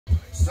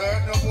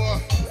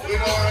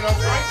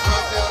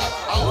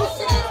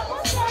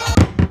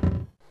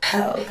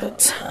Pelpa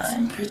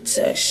time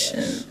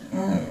protection.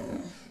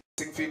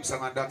 Sing film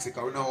song and that's it,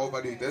 because we know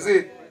overdo it. That's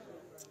it.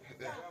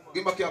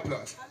 Give back your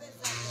applause.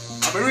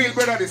 I'm a real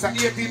brother, this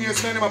is 18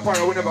 years, man, in my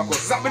power, we never go.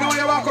 Zap me now when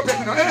you walk up here,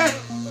 you know, eh?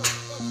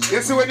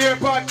 You see when your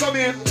part come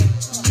in,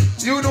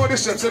 you know the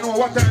steps, you know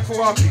what time for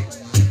walking.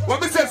 When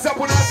me said zap,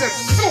 when I said,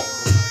 so,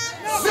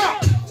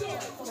 zap!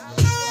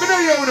 Me know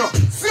you know,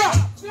 zap!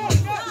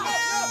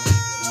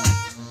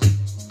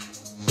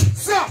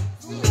 Zap!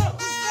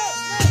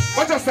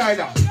 What a style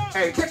that?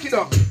 Hey, take it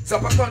up.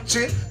 Zap a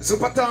country,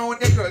 zap a town,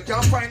 a girl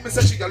can't find me,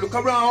 so she can look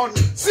around.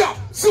 Zap,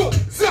 zap,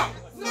 zap,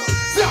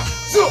 zap,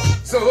 zap,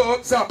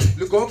 zap, zap.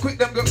 Look how quick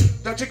them go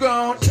touch the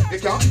ground. They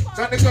can't,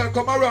 then the girl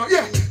come around.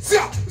 Yeah,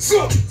 zap,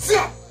 zap,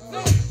 zap.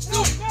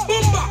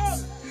 Boom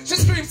box. She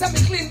screams at me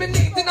clean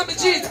beneath in my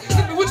jeans.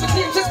 Hit me with my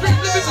team, she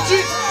screams living my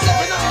dreams.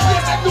 Stepping on the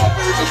place, I know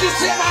very good. She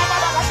say,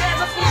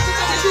 I'm squeezing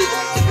on the beat.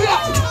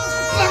 Slap,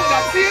 slang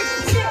that scene.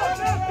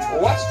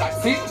 Watch that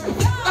scene.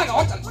 I know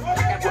what I'm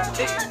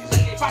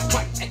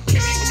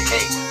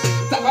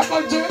Zap a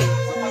country.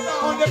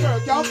 On the girl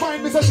can't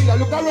find me, so she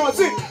look around.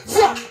 See,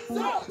 zap,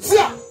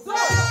 zap,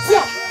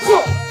 zap,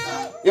 zap.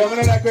 You're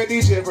gonna like a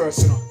DJ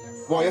verse, you know.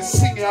 Boy, you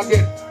sing it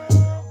again.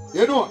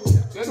 You know it.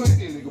 You know it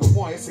illegal, but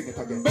boy, you sing it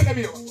again. Make them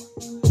hear.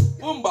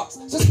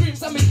 Boombox. She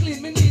screams at me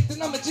clean, me neat in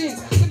my jeans.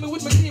 See me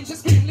with my team, she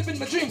scream, living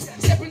my dreams.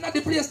 Stepping at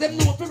the place, them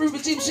know every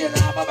regime. She and I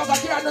have a bag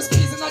of no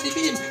squeezing at the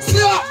beam.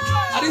 Slap!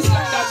 And this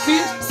like that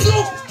scene.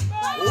 Sloop!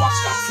 Watch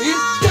that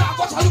scene. Yeah,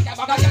 watch how look at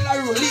bag of girl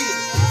are rolling.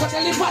 So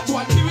tell the fat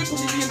one, give it to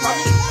me being for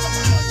me.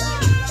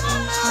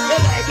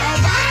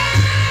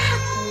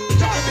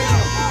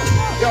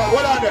 Yo,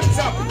 hold on there,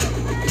 stop.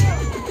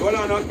 Hold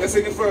on, you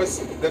sing it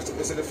first.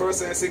 You see the first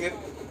time you sing it,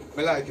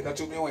 I like it. That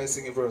took me when you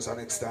sing it first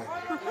next time.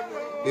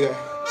 Yeah.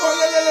 Oh,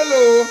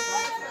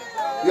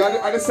 yeah. You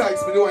are the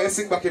sides, but you want to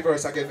sing back a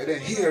verse again, and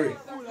then hear it.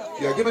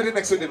 Yeah, give me the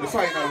next one, the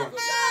final one.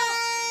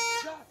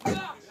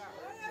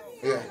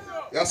 Yeah.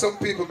 Yeah, some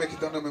people make it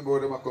and don't remember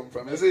where they come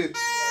from. You see it?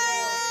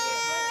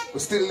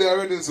 But still there are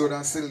Red Zone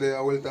and still there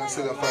are Welton and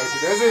still there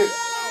fighting. You see it?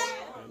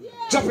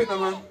 Drop it now,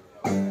 man.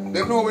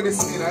 They know what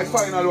this means. I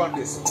final one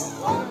this.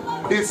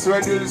 This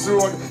Red Hills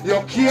Road,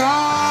 you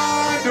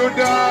can't do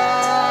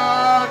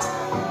that.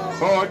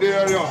 Oh,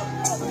 there you are.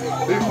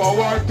 If I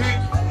want it,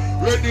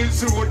 Red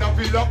Hills Road, a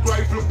villa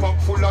rifle pack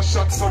full of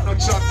shots, so no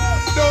chat.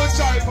 Don't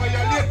try for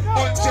your late,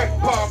 uncheck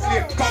park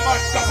late. Come on,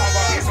 come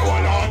over this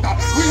whole order.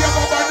 We have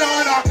a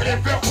banana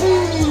clip, you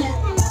fool.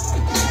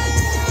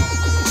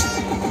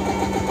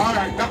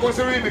 Alright, that was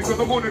the remix, so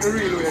we're going to the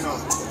real way now.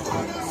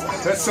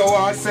 That's how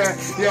I say,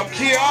 you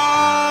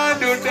can't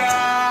do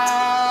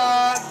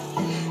that.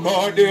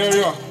 Oh, there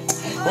you are.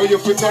 Oh, you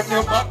put on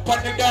your back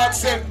on the dark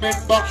segment,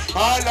 but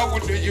all I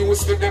would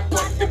use to them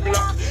on the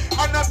block.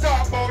 And I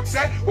talk about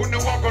say, who no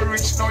want go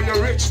rich, now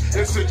you're rich.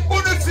 It's rich.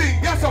 Who the thing,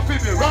 yes, I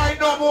feel me right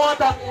now, more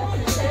than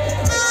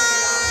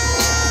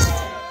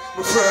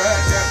my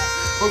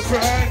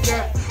friend,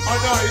 I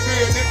know you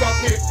doing it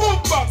okay. Boom,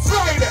 box,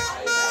 right.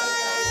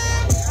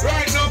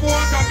 Right now,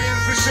 more than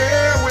means to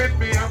share with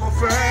me, I'm a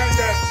friend,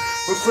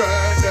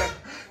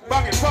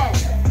 bang it, pow.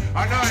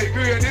 I know you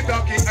doing it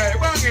okay, hey,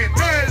 bang it,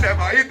 tell them,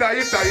 I hit.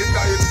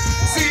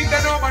 See the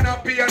no man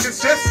up here,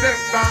 it's just them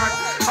bad.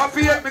 I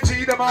feel me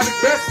cheat them all the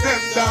best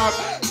them dog.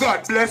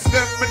 God bless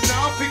them, but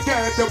now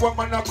forget the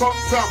woman I come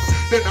from.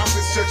 Then I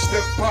will stretch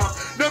them palm.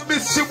 No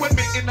miss you when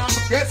me in I'm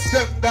guess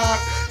them dog.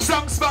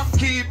 Songs from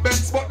key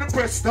bends, but the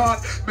press start.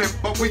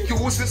 Remember we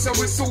use this so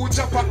we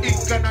soldier for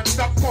England and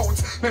stock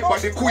pounds. Remember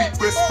the quick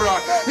press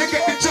broad. You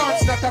get the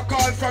chance that I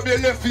call from your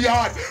left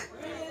yard.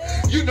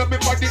 You know me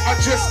body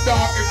address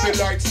dog if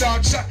the lights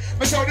start shot.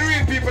 Me tell the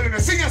real people in the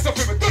sing yourself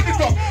with me, turn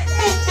it up.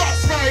 Boom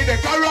box Friday,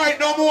 cause right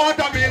now me want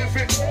a meal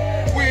fit.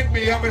 With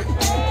me, I'm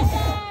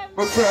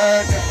my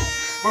friend.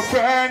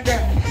 And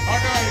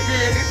I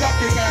agree the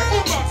talking like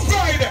boom box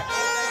Friday.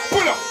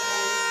 Pull up.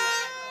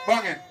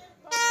 Banging.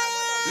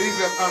 Leave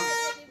them hanging.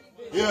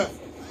 Yeah.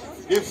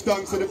 Give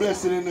thanks to the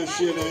blessing in the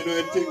shade, you know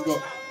it thing go.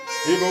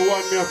 Even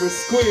one me have to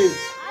squeeze.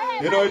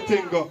 You know it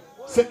thing go.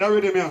 Set the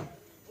rhythm here.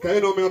 Cause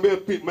you know me a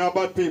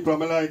bad people, I'm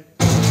like,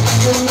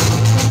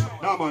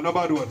 nah man, no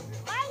bad one.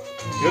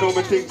 You know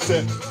me think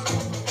say,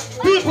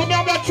 people me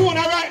have that tune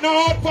right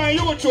now out for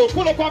YouTube.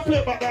 Pull up and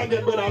play back that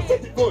again, brother, and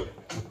set it good.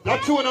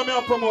 That tune I'm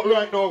going to promote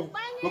right now,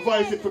 the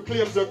voice it for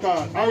claims your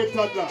card. Harry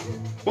Toddler,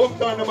 Book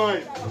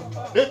Dynamite,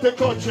 Little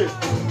Country.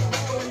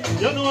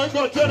 You know I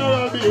got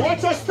General B.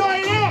 Watch your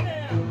style up!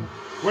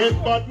 When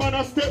bad man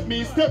a step,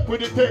 me step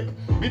with the tech.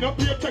 Me no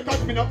pay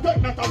checkers, me no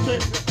take not a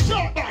check.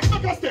 Short back,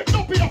 make a step,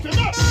 no pay off your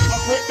neck.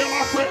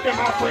 Afraid them.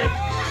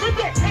 Me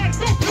get hands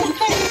up.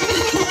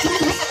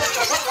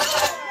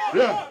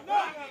 Yeah.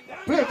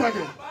 Play it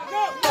again.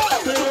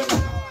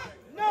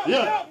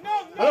 Yeah.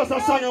 That's a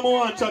song I'm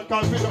on chat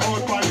because we're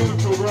on my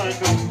YouTube right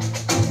now.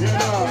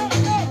 Yeah.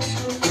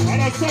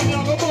 And a song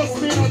I'm going to bust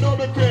me in a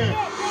double K.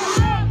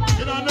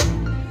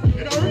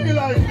 You don't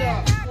realize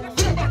that.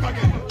 Play back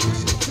again.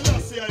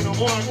 I know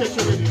more and catch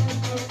you with it.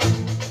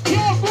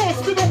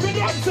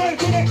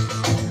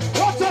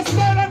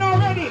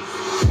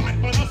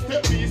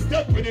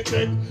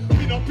 money take.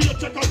 Me no pay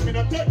check out, me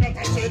no take that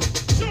a check.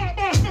 Short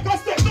boss, make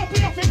us step no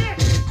pay for me.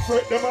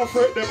 Fret them a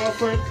fret, them a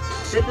fret.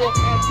 Me broke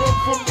heart, broke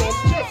foot, no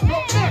stress, no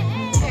neck.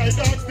 My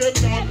dogs, them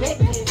not got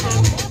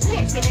movement.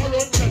 Watch them a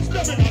run, catch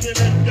them in the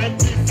net. Get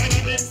this and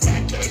an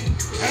inside check.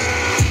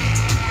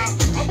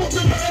 I'm moving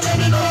to the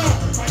ready now.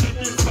 Man, it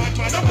is bad,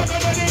 man, I'm moving to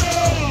the ready now.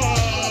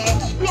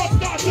 Blood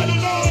starts ready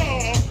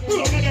now.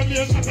 Pull up on them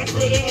ears, I'm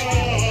ready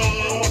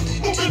now.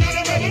 Moving to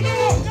the ready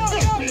now.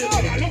 Just people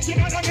are looking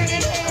at them ready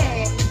now.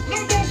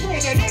 Not no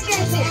fraud, not no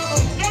fraud,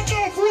 not no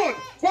fraud.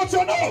 Watch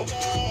out now.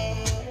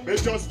 Me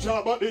just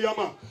jab at the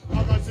hammer.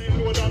 Magazine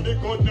load and the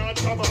gun not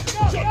hammer.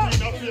 Shot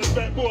in a face,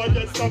 bent boy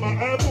get stammer.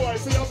 Hey boy,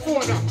 see your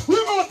phone now.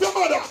 Remote your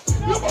mother.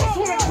 You must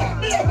run back,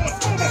 me a must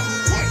mother.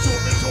 Watch you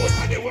be shown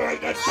and the world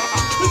get stammer.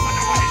 This one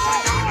a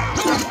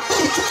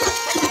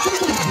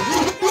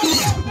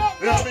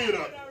yeah, me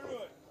that.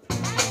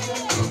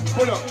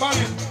 Pull up, man.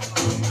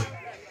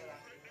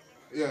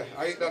 Yeah, I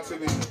ain't that for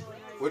me.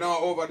 We're now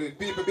over the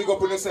people. Big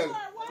up on yourself.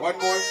 One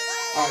more.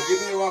 Alright, give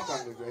me a walk on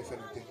the drive, if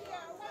anything.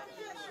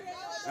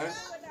 Eh?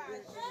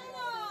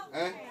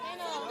 Eh?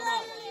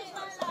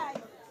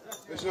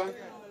 Which one?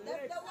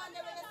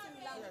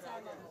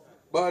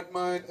 Bad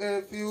mind,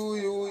 F you,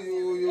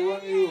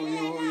 and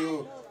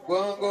you. Go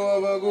and go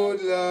have a good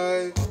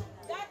life.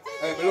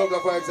 Hey, I love the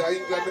vibes. I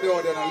England, me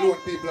down there and loan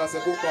people as a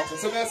boombox.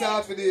 So I say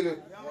hard for deal with.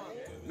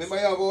 Remember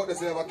you have out there,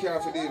 say you have a car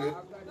for deal with.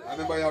 I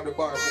remember you have the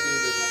bar for deal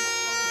with.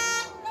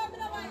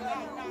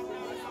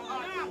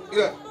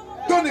 Yeah,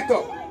 turn it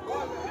up.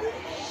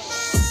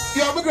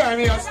 You have a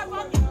grimy ass.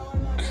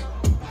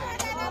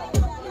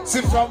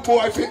 See from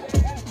boy fit.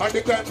 And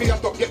the crime me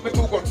have to get me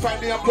 2 guns, find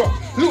me a crop.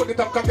 Load it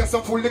up, can get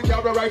some fully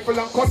carry rifle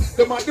and cut.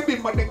 The man the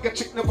beam, man then get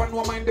chick, never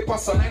know mind the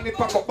person. And it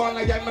pack up, all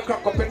I me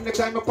crack up,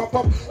 anytime I pop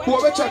up.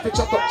 Whoever try to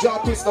chat up, jaw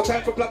twist, no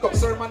time for black up.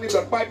 Sermon is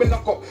that Bible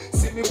lock up.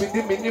 See me with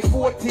the mini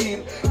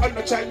 14. And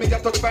no child me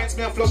get touch binds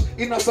me and flush.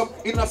 In a some,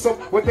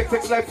 we take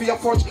life for your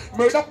forge.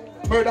 Murder,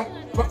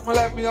 fuck my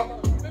life me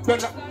up.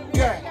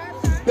 Yeah.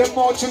 Them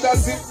mouth should have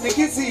zip,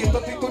 nigga see,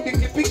 32 the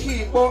clippy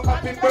key. But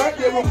happy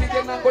birthday, rookie,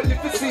 then I'm going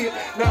to see.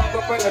 Now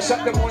I'm going to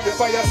shot them on the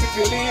fire,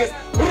 syphilis.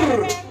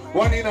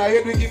 One in a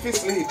head, we give his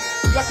sleep.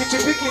 Like a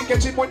chippy king,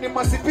 catch him on the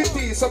massive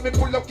pity. So me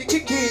pull up,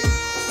 kiki.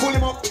 Pull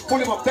him up,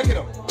 take it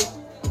up.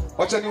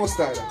 Watch a new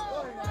style.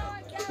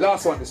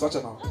 Last one, this, watch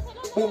it now.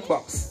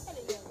 Boombox.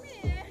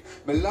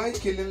 Me like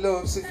killing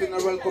love, see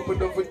funeral couple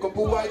dove with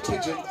couple white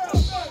pigeon.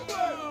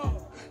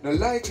 No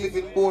like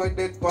living boy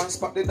dead pants,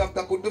 but the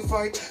doctor couldn't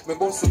fight. Me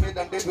boss made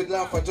and dead with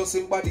laugh, I just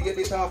him body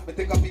edit off. Me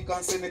take a pic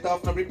and send it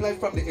off, no reply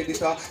from the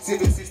editor.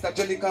 Saving sister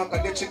Jelly Cock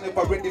and that chick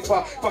never ready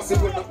for.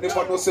 Passing when up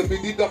never know, say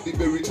me did have the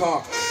berry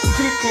tar.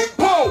 Click, click,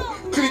 pow!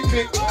 Click,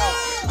 click,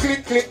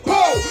 click, click,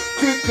 pow!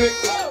 Click, click,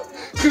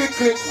 click,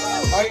 click.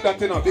 I ain't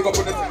that enough, big up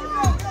on the thing.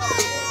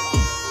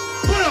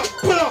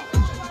 Pull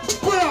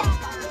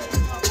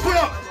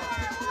up!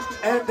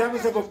 And time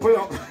is about pull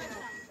up.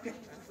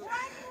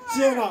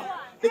 Sienna.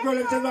 The girl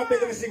them tell me they're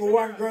gonna sing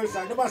one girl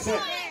song. They must say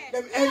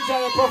them enjoy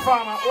the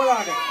performance. Hold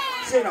on them.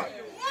 See now.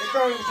 The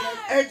girl them say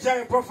them enjoy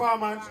the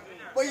performance.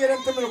 But you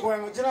them tell me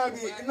going on. You know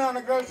be now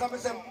the girl song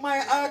say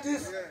my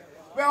artist,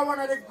 we are one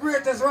of the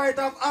greatest writers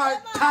of all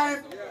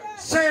time.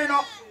 Say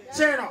now.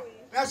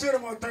 I show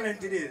them how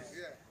talented it is.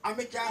 And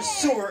make you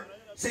sure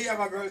say you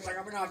have a girl song,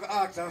 I'm gonna have to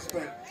ask her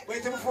spell.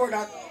 But before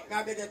that,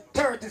 I beg you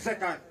 30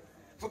 seconds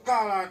for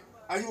call on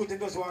a youth in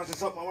this one say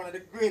something, one of the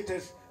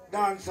greatest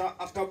dancer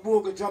after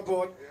Bogle drop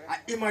out, and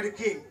him are the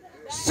king.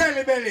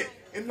 Shelly Belly,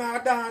 him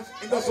not dance,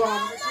 in this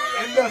one,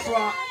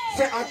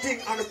 say a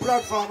thing on the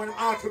platform and him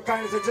ask for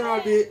kindness of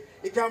General B,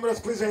 he can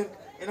just present,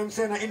 and I'm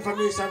saying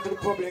information to the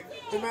public.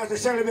 So I say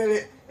Shelly Belly,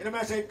 and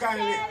I say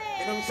kindly,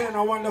 and I'm saying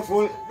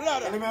wonderful,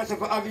 and I say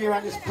for have here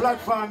on this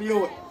platform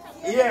youth.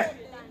 Yeah,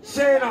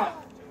 Shayna,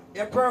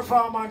 your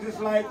performance is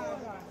like,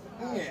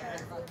 yeah.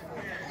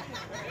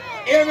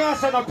 Hear me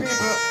say no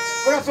people,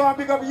 but that's why I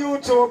big up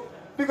YouTube.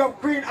 Big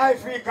up Green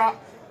Africa,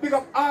 big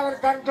up all the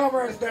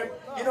conglomerates them,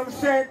 you know what I'm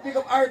saying? Big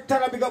up Art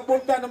Tanner, big up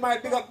Boom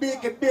Dynamite, big up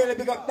Beacon Bailey,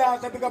 big up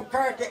Dancer, big up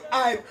Karate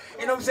Ive,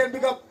 you know what I'm saying?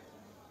 Big up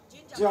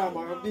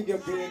Jama, big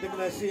up Billy, them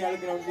I see you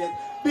looking on there.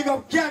 Big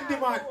up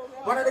Candyman,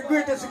 one of the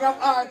greatest singers of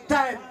all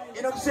time,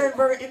 you know what I'm saying?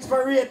 Very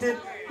inspirated,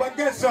 but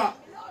guess what?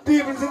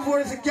 People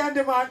support us in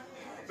Candyman,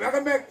 we're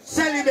going to make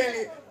Shelly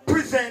Belly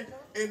present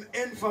in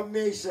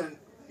information.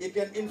 You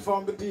can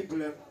inform the people.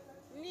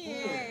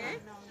 Yeah.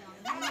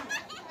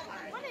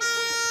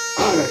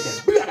 Alright then,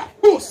 blood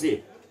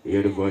pussy. You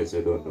hear the voice,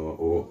 you don't know.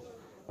 Oh,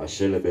 a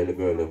Shelly Belly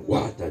girl, them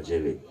water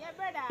jelly.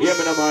 Hear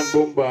me, the man,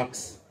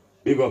 boombox.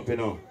 Big up, you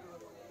know.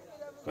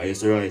 I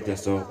used to write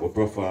us up, we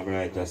perform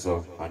right us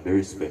up, and the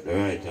respect the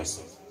right us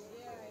up.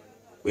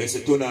 We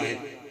say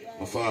tonight,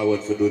 I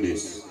forward for do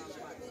this.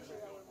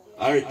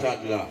 Harry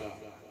Toddler,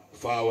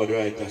 forward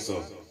right us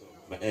up.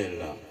 My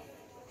Ella,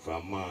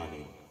 from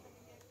morning.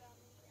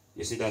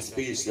 You see that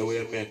speech that we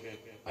met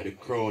at the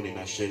crown in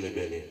a Shelly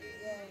Belly.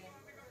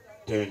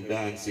 Turn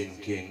dancing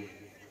king,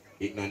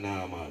 it's not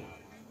normal.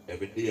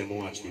 Every day I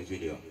watch this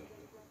video.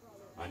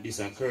 And this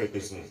is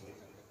courtesy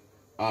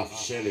of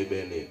Shelly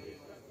Belly.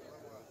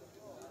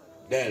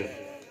 Del,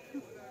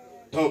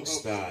 Tug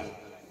Style.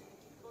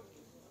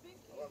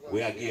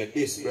 We are give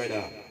this,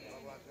 brother.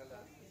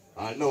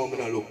 I know I'm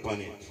gonna look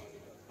upon it.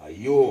 And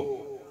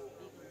you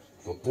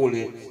for pull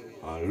it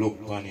and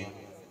look upon it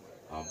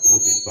and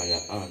put it by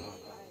your hand.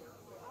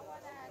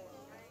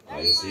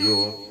 And you see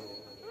you.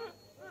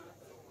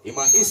 I'm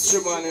a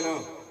history man, you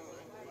know.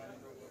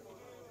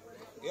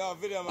 Yeah,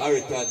 video man.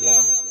 Harry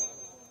Tadler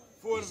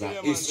is a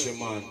history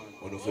man.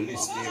 When you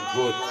listen to him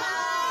good.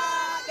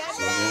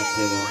 So I'm going to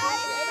tell you,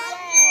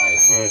 I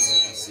first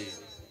see it.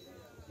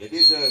 You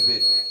deserve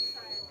it.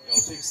 Yo,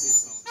 fix this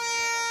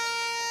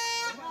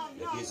now.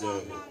 You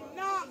deserve it.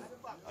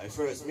 I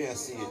first me I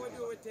see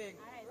it.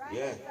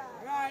 Yeah.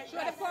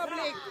 Show the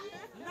public.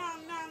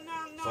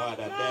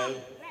 Father Del,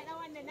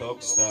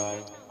 Tug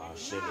Style, and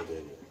Shelly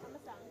Belly.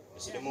 You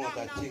see the amount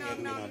of thing you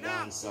do in a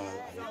dance hall,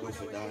 and you do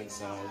for dance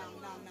hall.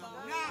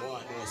 More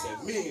and more say,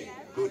 me,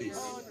 do this.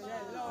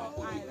 And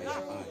put it in your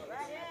hand.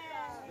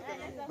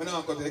 Me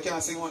no come, you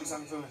can't sing one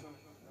song for me.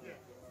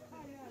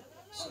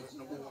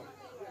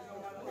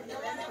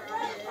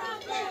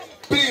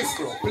 Please,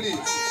 bro,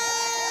 please.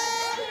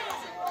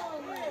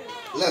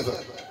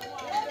 Level.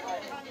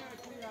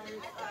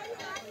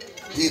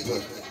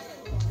 People.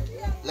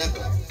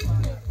 Level.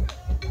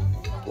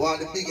 One of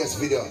the biggest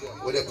video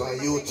whatever on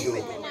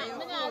YouTube.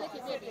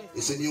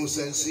 It's a new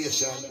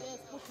sensation.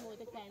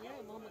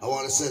 I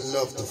want to send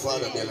love to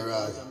Father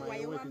Delrod.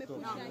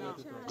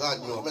 God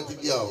no, I'm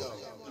not yo.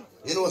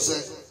 You know what I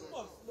say?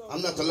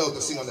 I'm not allowed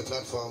to sing on the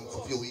platform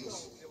for a few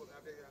weeks.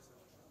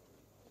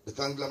 The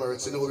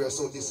conglomerates, you know, we are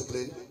so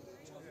disciplined.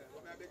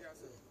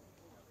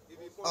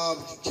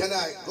 Can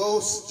I,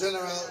 Ghost,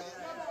 General,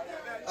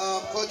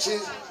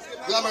 coaching,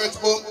 Glamourate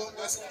Boom?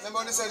 Remember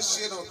when they said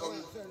she don't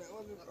come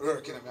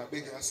working, I'm a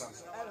big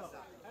ass.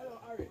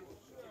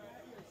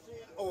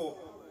 Oh,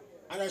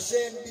 and a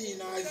Shane B,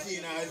 now I see,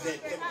 now I said,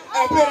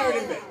 I play that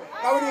rhythm there.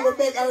 I wouldn't even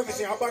beg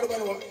everything, I'm about to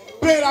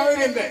play that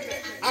rhythm there.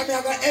 I mean,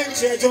 I got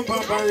MC jump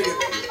on my rhythm.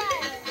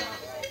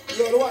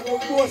 Yo, the one who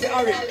goes to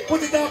Harry,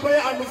 put it down for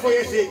your hand before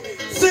you sing.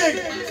 Sing!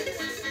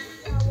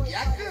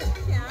 Yeah, good.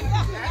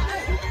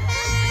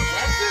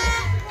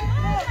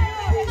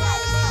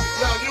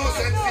 Yo, new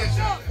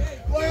sensation.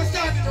 Boy, you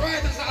started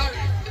right as Harry.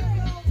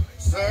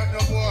 Certain no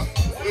more.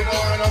 We don't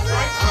have enough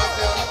friends out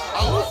there.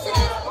 I will sing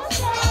it.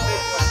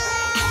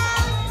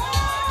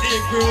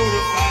 Deep crew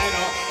to find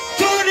out.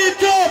 Turn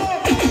it up!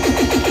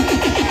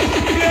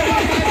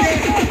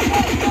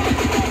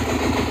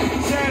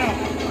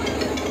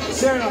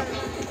 Sarah,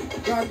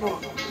 God man,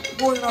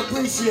 more than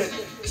appreciate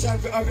Sean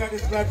for having on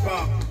this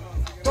platform.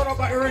 Turn up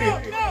at the rhythm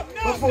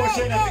before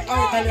saying anything.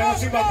 I'll tell you, I'll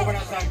sing back over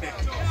that song there.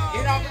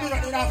 You don't have to do that,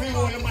 you don't have to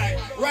hold the mic.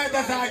 Right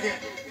that song again.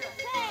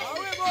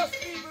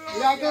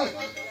 Yeah, good.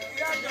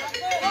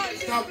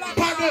 Stop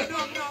paddle.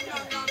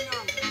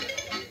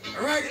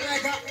 Right it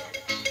like a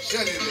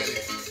Shelly Belly.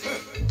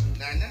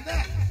 Na na na.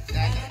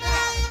 Na na na.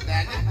 Na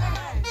na na.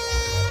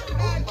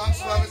 Boom box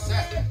what we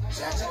say.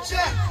 Cha cha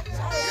cha.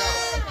 Yo.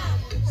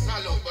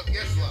 Salute, but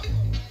guess what?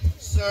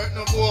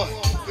 Certain boy,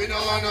 we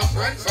don't want no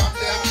friends from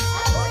them.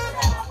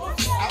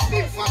 A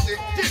big fatty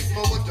tip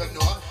for what you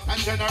know, and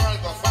General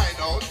go find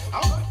out.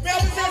 me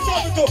have to say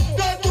something too.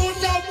 Don't do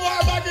some more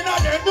about the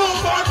other. Do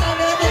more than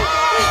them.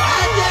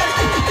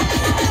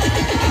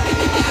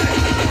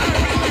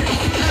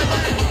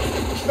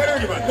 Better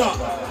anybody. No.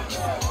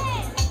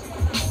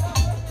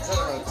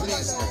 General,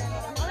 please, man.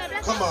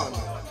 Come on,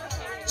 man.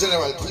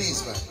 General, please,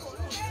 man.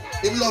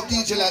 Him love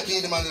DJ like me,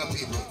 the man of the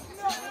people.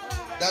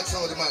 That's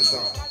how the man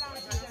start.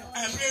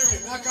 Hey, play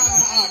rhythm. I call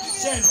an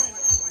artist. Shane.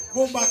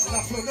 Boom back to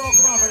the floor. Don't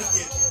come over the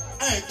kid.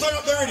 Hey, turn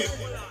up the rhythm.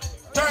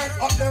 Turn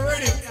up the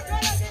rhythm.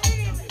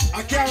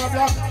 I carry a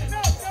block.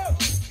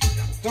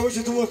 So what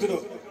you supposed to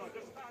do?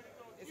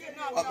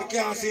 I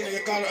can't see it.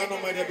 You call it a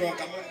number there, bro.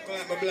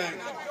 I'm blind.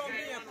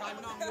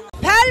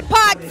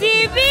 Pelpa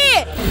TV!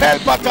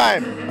 Pelpa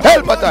time!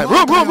 Pelpa time!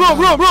 Room!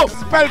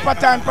 Pelpa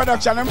time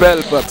production!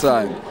 Pelpa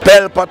time!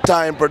 Pelpa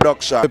time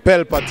production!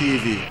 Pelpa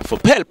TV! For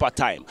Pelpa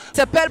time! It's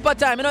a Pelpa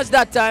time, you know it's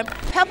that time.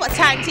 Pelpa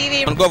time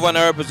TV! I'm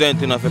governor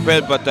representing of a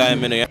Pelpa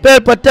time, you know.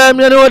 Pelpa time,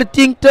 you know what I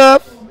think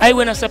tough? I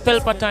when I say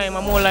Pelpa time,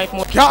 I'm more like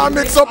more. Can't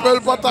mix up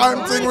Pelpa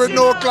time thing with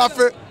no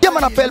coffee! Yeah,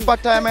 man, a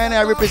Pelpa time, man.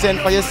 I represent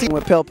for you. See,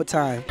 we're Pelpa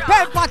time.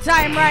 Pelpa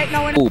time right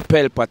now. Oh,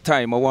 Pelpa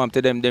time, I want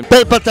to them.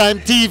 Pelpa time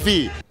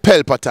TV!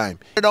 Pelpa time!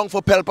 Down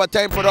for Pelpa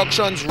time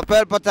productions!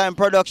 Pelpa time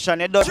production.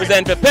 It does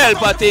Represent for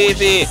Pelpa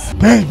TV!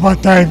 Pelpa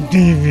time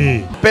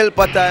TV!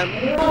 Pelpa time!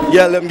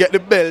 Yeah, let them get the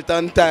belt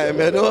on time,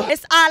 you know?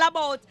 It's all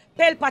about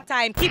Pelpa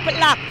time. Keep it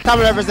locked.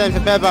 Come represent for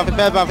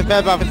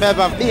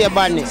Pelpa, be a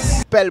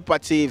badness. Pelpa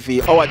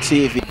TV, our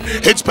TV.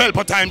 It's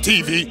Pelpa time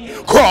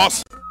TV.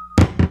 Cross!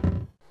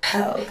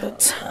 Pelpa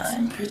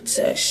time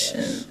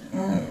protection.